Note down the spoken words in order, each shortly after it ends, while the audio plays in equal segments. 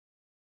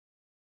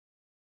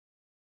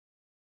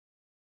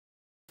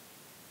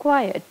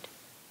quiet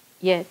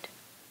yet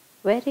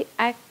very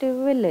active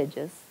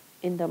villages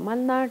in the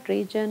Malnad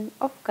region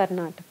of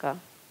Karnataka.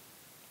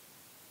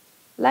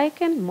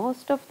 Like in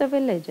most of the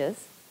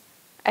villages,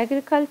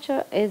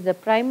 agriculture is the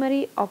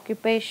primary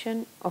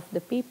occupation of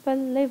the people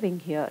living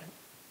here.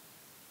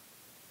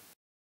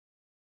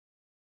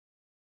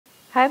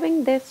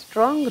 Having their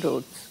strong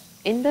roots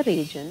in the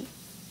region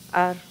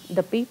are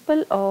the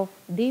people of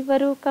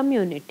Deevaru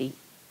community.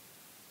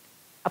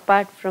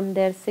 Apart from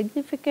their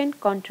significant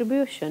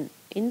contribution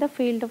in the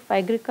field of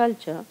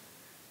agriculture,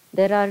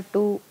 there are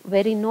two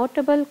very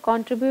notable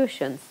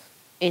contributions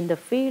in the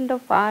field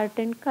of art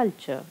and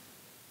culture.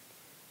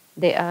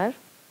 They are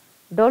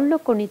Dollu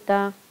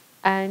Kunita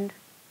and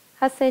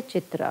Hase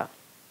Chitra.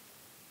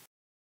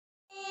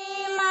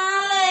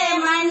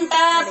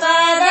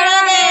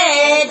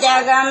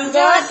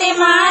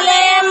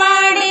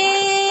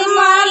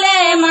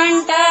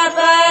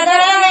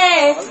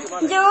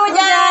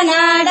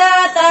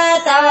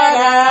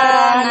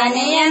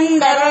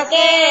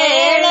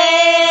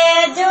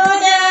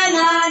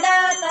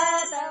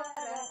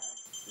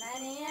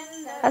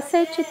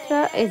 Hase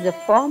Chitra is a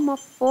form of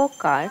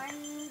folk art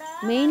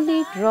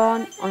mainly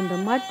drawn on the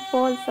mud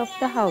walls of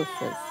the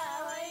houses.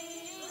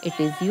 It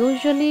is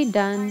usually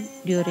done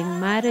during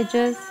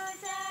marriages,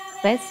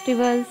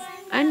 festivals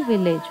and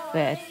village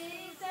fairs.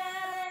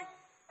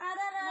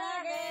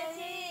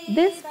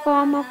 This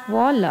form of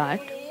wall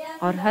art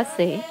or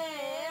Hase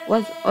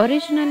was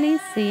originally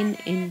seen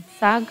in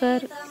Sagar,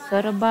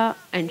 Soraba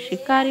and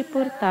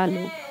Shikaripur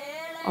taluk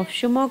of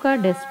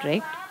Shimoga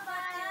district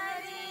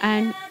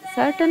and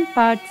certain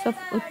parts of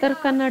Uttar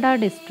Kannada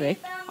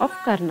district of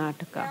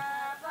Karnataka.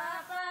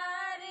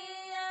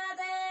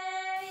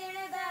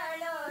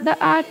 The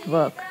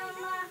artwork,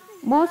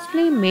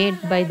 mostly made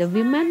by the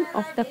women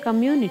of the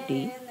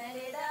community,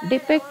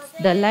 depicts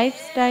the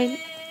lifestyle,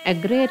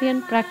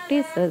 agrarian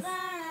practices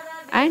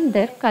and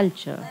their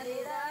culture.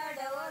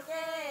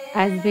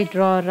 As we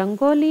draw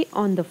rangoli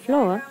on the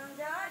floor,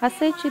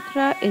 Hase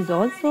Chitra is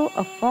also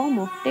a form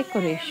of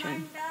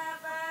decoration.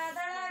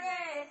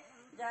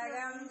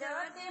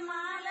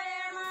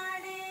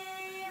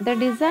 The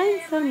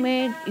designs are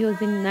made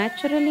using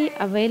naturally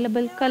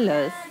available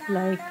colors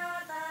like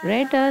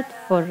red earth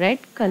for red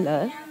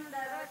color,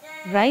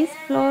 rice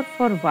flour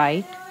for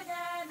white,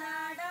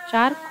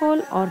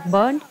 charcoal or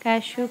burnt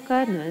cashew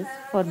kernels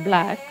for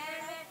black,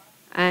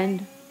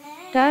 and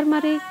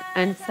turmeric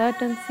and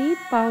certain seed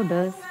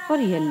powders for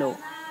yellow.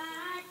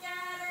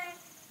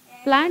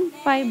 Plant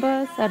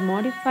fibers are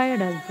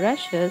modified as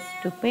brushes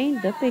to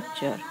paint the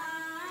picture.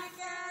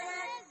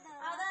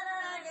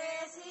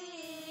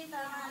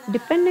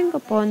 Depending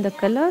upon the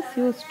colors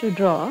used to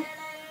draw,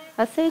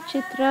 Hase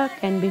Chitra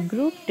can be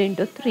grouped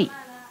into three.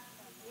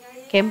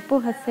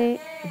 Kempu Hase,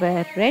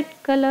 where red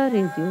color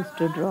is used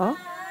to draw.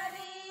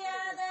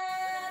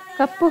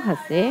 Kappu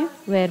Hase,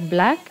 where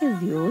black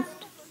is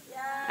used.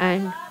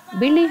 And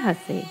Bili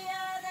Hase,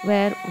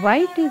 where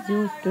white is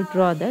used to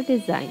draw the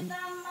design.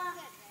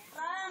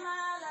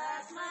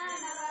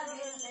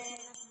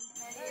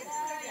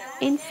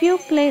 In few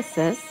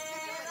places,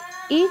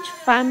 each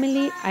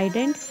family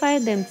identify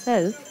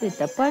themselves with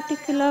a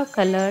particular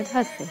colored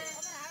Hase.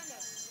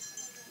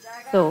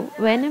 So,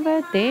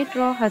 whenever they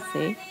draw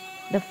Hase,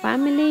 the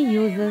family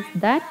uses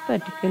that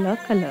particular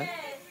color.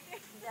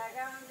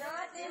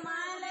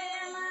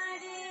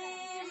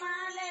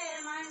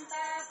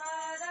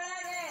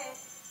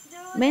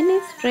 Many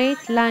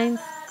straight lines,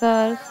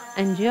 curves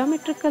and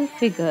geometrical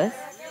figures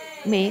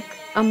make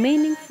a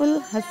meaningful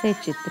Hase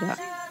Chitra.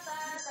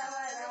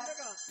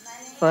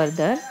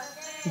 Further,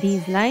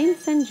 these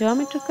lines and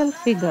geometrical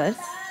figures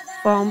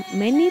form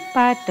many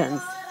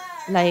patterns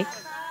like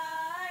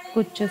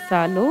Kuchu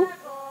Salu,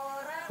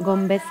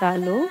 Gombe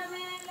Salu,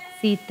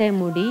 Site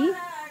Mudi,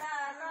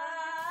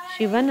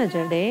 Shivana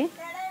Jade,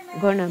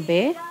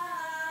 Gonabe,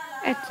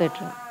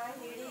 etc.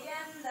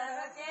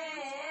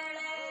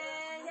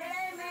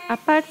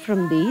 Apart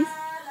from these,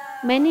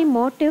 many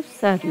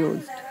motifs are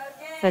used,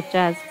 such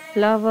as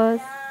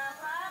flowers,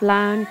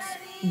 plants,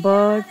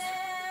 birds,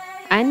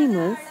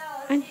 animals,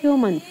 and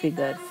human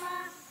figures.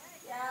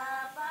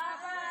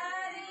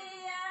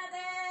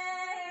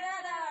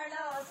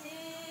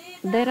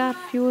 There are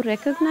few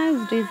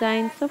recognized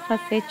designs of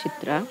Hase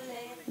Chitra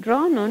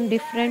drawn on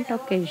different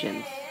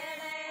occasions.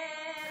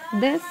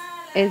 This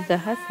is the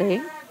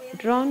Hase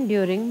drawn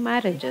during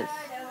marriages.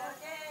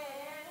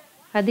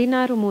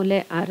 Hadinaru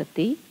Mule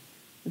Arati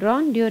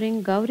drawn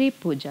during Gauri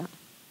Puja.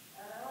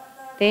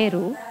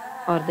 Teru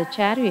or the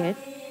chariot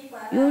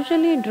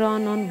usually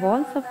drawn on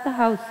walls of the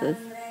houses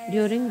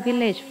during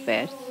village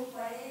fairs.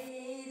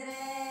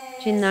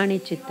 Chinnani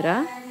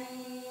Chitra,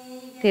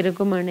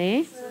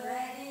 Tirugumane,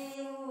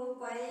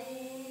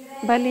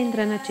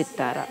 Balindrana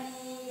Chittara.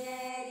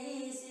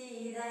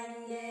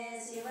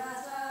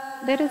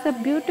 There is a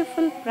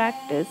beautiful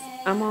practice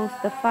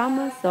amongst the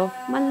farmers of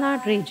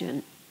Malnad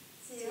region.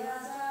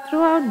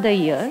 Throughout the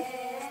year,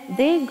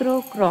 they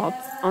grow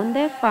crops on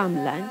their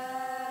farmland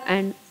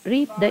and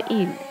reap the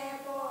yield.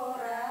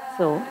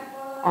 So,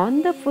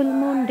 On the full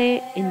moon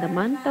day in the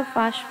month of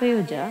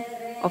Ashvayuja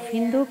of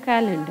Hindu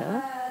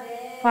calendar,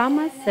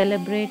 farmers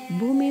celebrate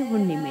Bhumi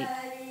Hunnime.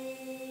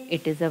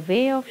 It is a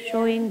way of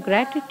showing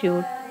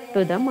gratitude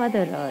to the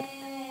Mother Earth.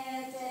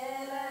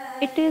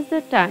 It is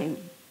the time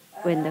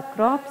when the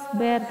crops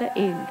bear the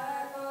yield.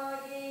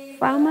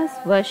 Farmers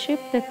worship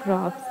the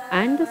crops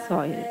and the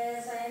soil.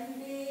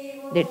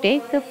 They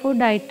take the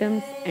food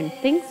items and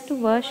things to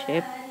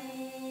worship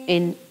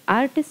in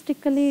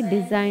artistically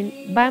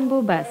designed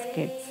bamboo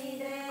baskets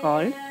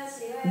called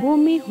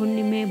Bhumi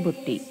Hunnime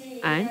Butti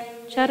and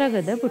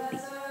Charagada Butti.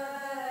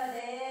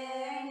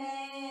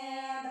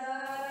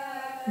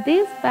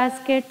 These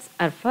baskets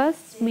are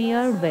first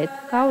smeared with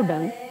cow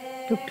dung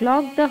to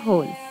clog the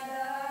holes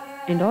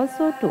and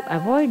also to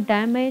avoid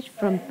damage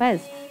from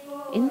pests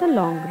in the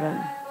long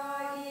run.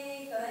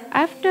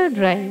 After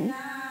drying,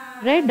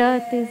 red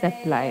earth is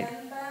applied.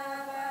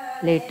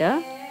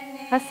 Later,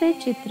 Hase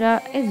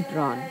Chitra is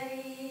drawn.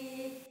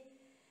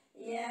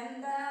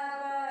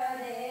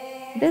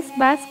 This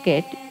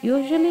basket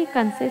usually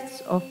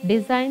consists of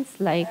designs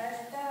like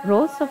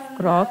rows of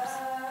crops,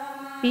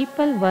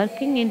 people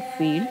working in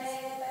fields,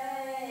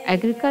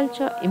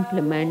 agriculture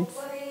implements,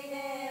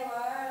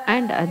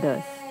 and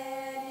others,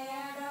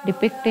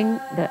 depicting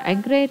the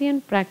agrarian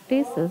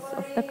practices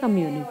of the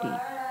community.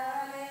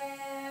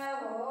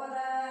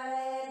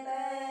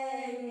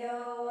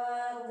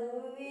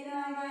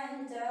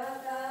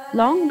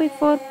 Long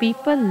before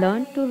people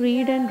learned to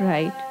read and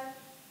write,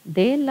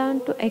 they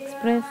learned to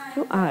express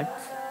through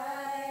arts.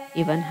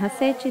 Even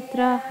Hase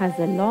Chitra has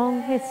a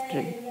long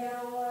history.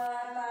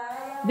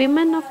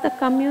 Women of the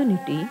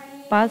community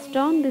passed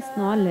on this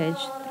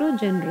knowledge through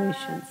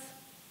generations.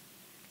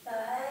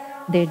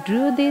 They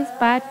drew these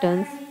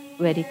patterns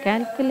very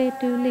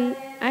calculatively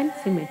and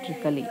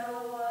symmetrically.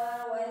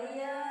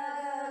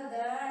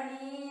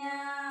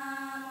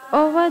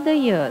 Over the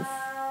years,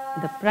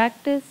 the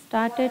practice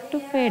started to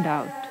fade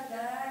out.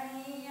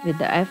 With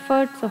the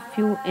efforts of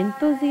few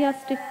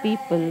enthusiastic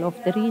people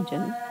of the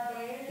region,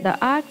 the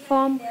art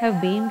form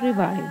have been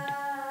revived.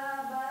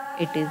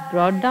 It is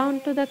brought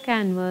down to the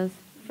canvas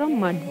from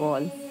mud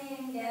walls.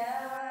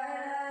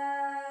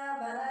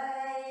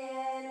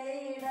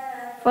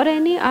 For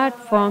any art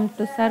form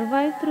to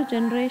survive through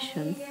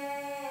generations,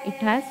 it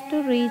has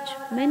to reach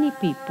many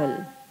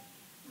people.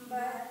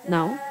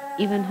 Now,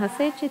 even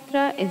Hase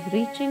Chitra is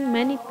reaching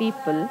many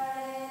people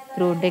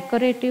through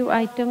decorative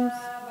items,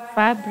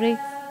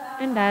 fabrics,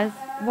 and as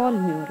wall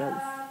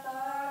murals.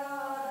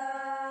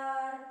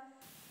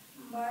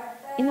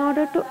 In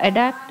order to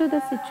adapt to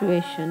the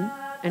situation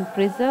and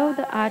preserve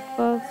the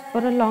artworks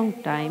for a long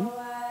time,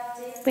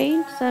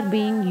 paints are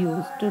being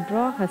used to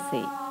draw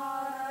Hase,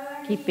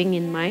 keeping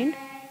in mind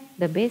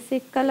the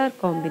basic color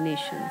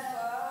combinations.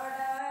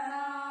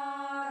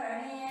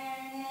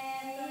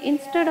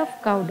 Instead of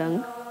cow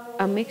dung,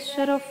 a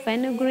mixture of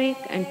fenugreek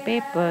and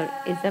paper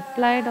is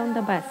applied on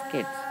the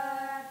baskets,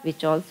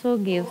 which also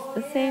gives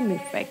the same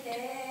effect.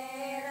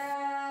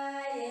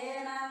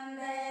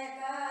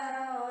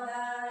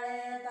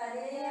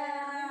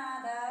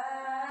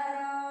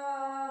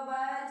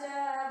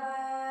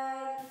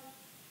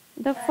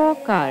 The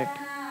folk art,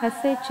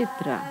 Hase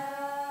Chitra,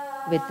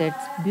 with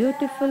its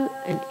beautiful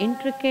and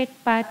intricate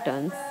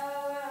patterns,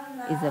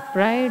 is a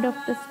pride of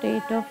the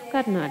state of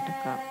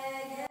Karnataka.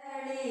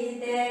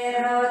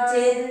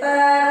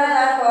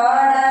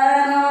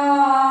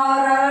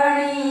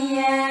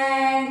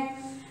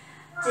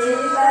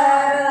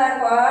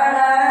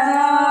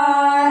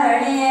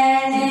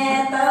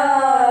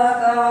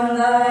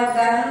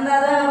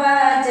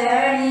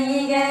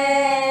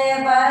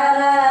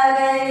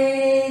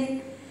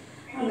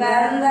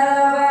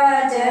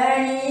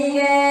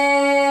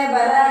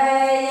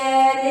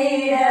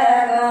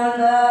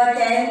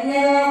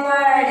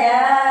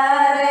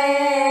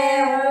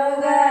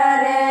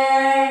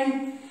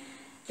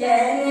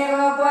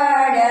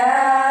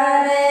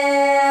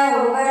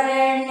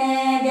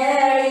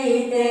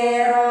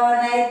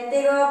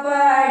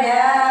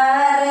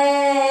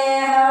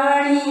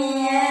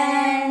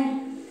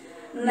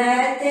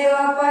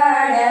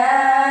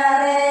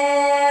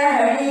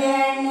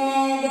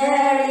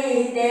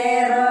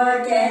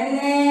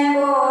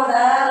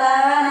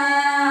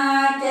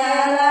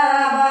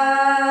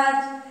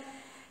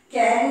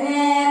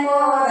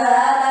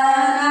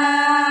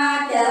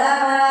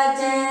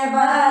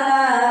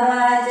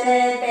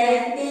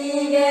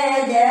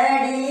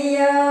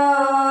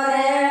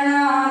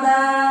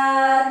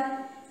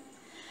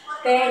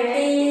 Pete